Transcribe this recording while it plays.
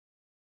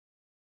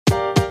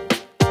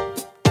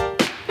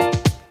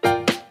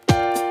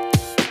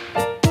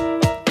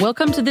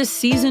Welcome to this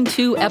Season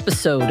 2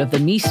 episode of the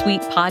Me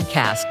Suite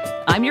podcast.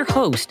 I'm your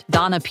host,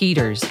 Donna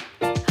Peters.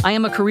 I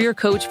am a career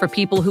coach for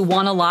people who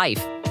want a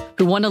life,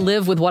 who want to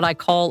live with what I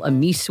call a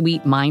Me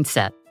Suite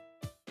mindset.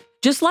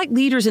 Just like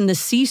leaders in the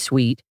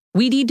C-suite,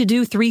 we need to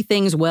do 3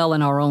 things well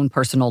in our own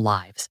personal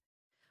lives.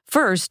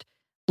 First,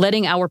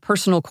 letting our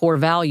personal core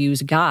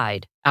values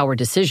guide our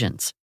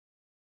decisions.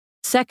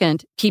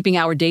 Second, keeping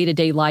our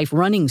day-to-day life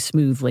running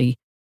smoothly.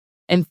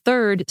 And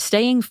third,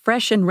 staying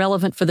fresh and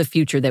relevant for the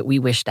future that we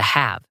wish to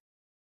have.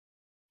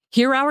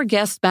 Here, our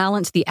guests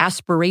balance the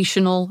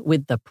aspirational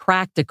with the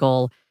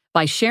practical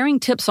by sharing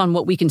tips on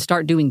what we can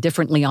start doing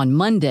differently on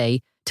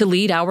Monday to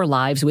lead our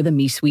lives with a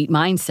Me Suite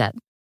mindset.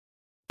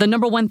 The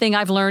number one thing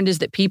I've learned is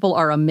that people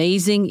are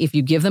amazing if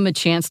you give them a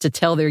chance to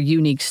tell their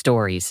unique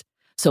stories.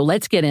 So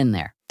let's get in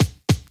there.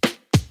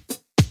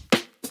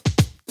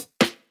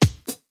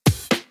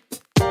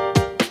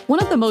 One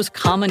of the most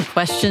common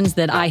questions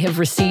that I have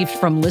received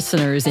from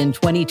listeners in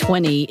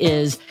 2020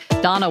 is,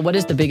 Donna, what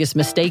is the biggest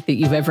mistake that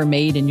you've ever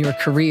made in your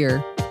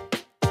career?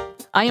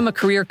 I am a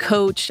career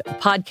coach,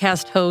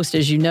 podcast host.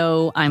 As you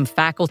know, I'm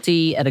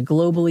faculty at a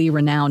globally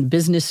renowned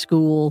business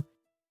school.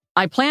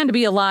 I plan to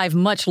be alive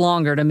much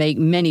longer to make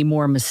many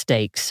more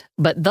mistakes.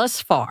 But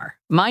thus far,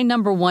 my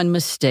number one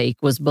mistake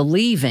was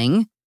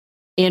believing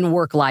in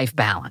work-life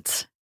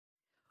balance.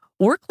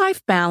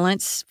 Work-life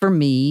balance, for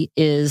me,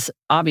 is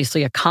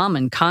obviously a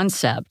common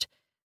concept,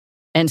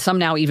 and some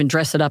now even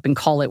dress it up and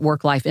call it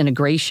work-life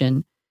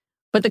integration.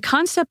 But the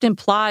concept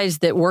implies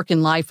that work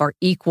and life are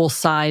equal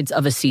sides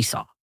of a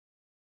seesaw.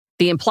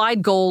 The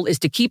implied goal is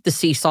to keep the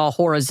seesaw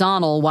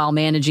horizontal while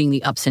managing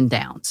the ups and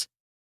downs.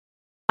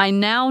 I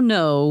now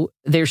know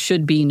there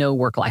should be no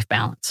work-life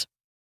balance.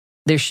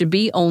 There should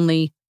be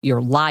only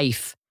your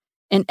life,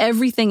 and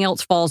everything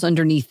else falls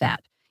underneath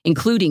that,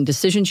 including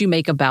decisions you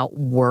make about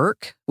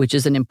work, which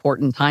is an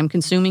important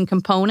time-consuming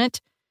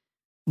component.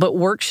 But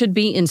work should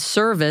be in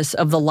service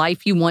of the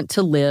life you want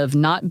to live,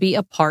 not be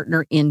a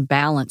partner in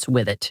balance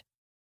with it.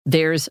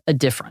 There's a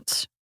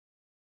difference.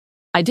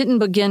 I didn't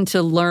begin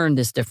to learn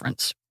this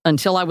difference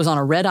until I was on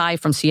a red eye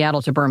from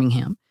Seattle to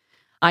Birmingham.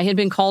 I had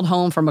been called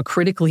home from a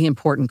critically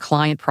important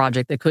client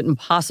project that couldn't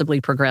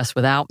possibly progress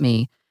without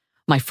me.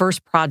 My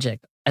first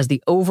project as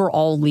the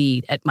overall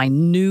lead at my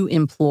new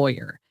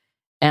employer.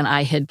 And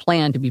I had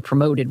planned to be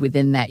promoted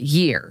within that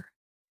year.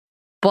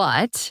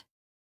 But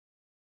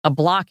a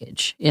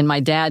blockage in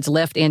my dad's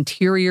left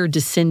anterior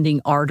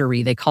descending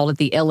artery, they call it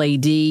the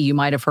LAD, you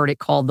might have heard it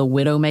called the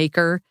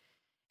Widowmaker,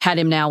 had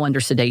him now under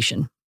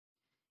sedation.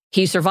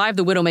 He survived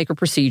the Widowmaker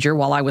procedure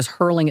while I was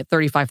hurling at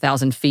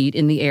 35,000 feet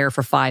in the air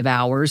for 5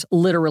 hours,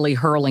 literally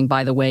hurling,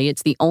 by the way.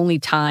 It's the only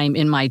time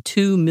in my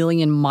 2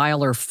 million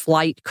miler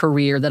flight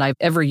career that I've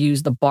ever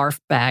used the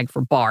barf bag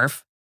for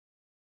barf.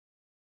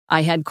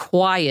 I had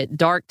quiet,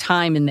 dark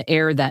time in the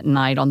air that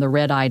night on the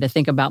red eye to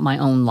think about my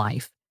own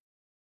life.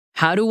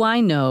 How do I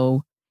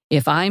know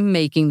if I'm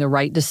making the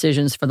right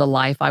decisions for the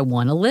life I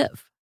want to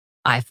live?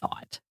 I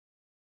thought.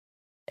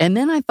 And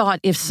then I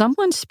thought, if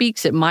someone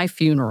speaks at my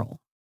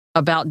funeral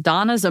about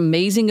Donna's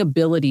amazing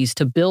abilities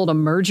to build a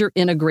merger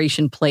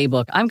integration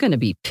playbook, I'm going to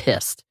be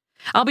pissed.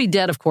 I'll be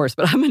dead, of course,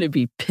 but I'm going to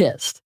be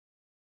pissed.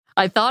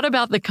 I thought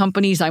about the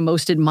companies I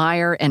most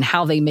admire and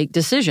how they make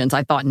decisions.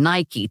 I thought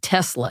Nike,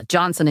 Tesla,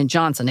 Johnson &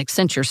 Johnson,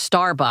 Accenture,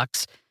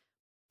 Starbucks.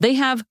 They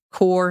have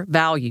core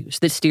values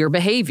that steer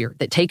behavior,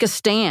 that take a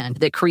stand,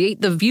 that create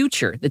the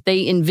future that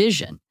they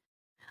envision.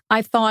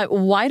 I thought,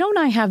 why don't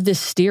I have this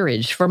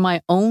steerage for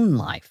my own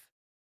life?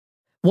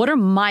 What are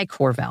my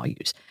core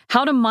values?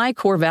 How do my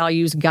core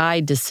values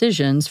guide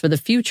decisions for the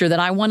future that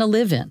I want to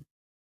live in?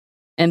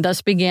 And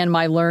thus began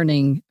my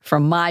learning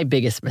from my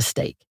biggest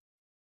mistake.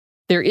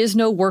 There is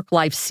no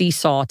work-life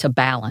seesaw to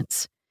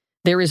balance.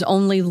 There is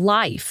only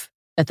life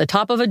at the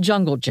top of a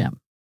jungle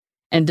gym.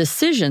 And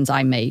decisions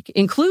I make,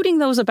 including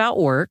those about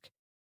work,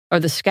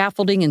 are the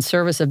scaffolding in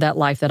service of that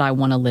life that I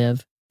want to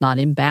live, not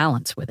in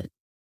balance with it.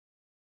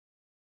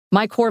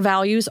 My core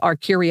values are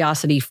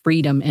curiosity,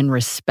 freedom, and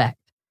respect.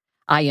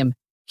 I am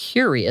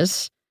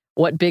curious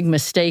what big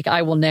mistake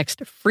I will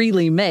next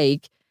freely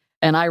make,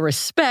 and I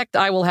respect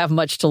I will have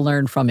much to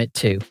learn from it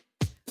too.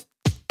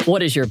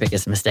 What is your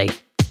biggest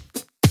mistake?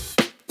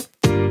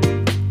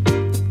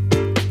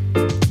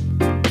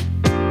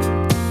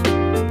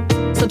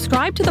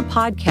 Subscribe to the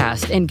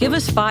podcast and give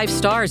us 5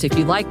 stars if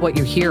you like what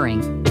you're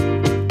hearing.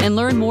 And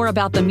learn more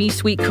about the Me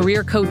Suite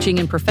career coaching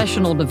and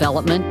professional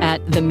development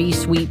at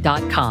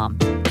themesuite.com.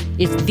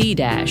 It's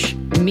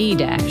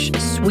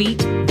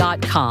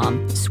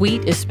the-me-suite.com.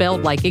 Suite is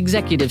spelled like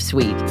executive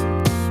suite.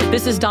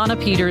 This is Donna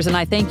Peters, and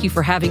I thank you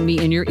for having me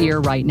in your ear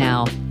right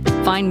now.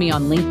 Find me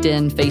on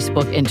LinkedIn,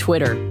 Facebook, and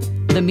Twitter.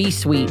 The Me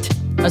Suite,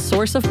 a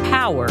source of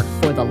power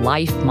for the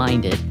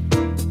life-minded.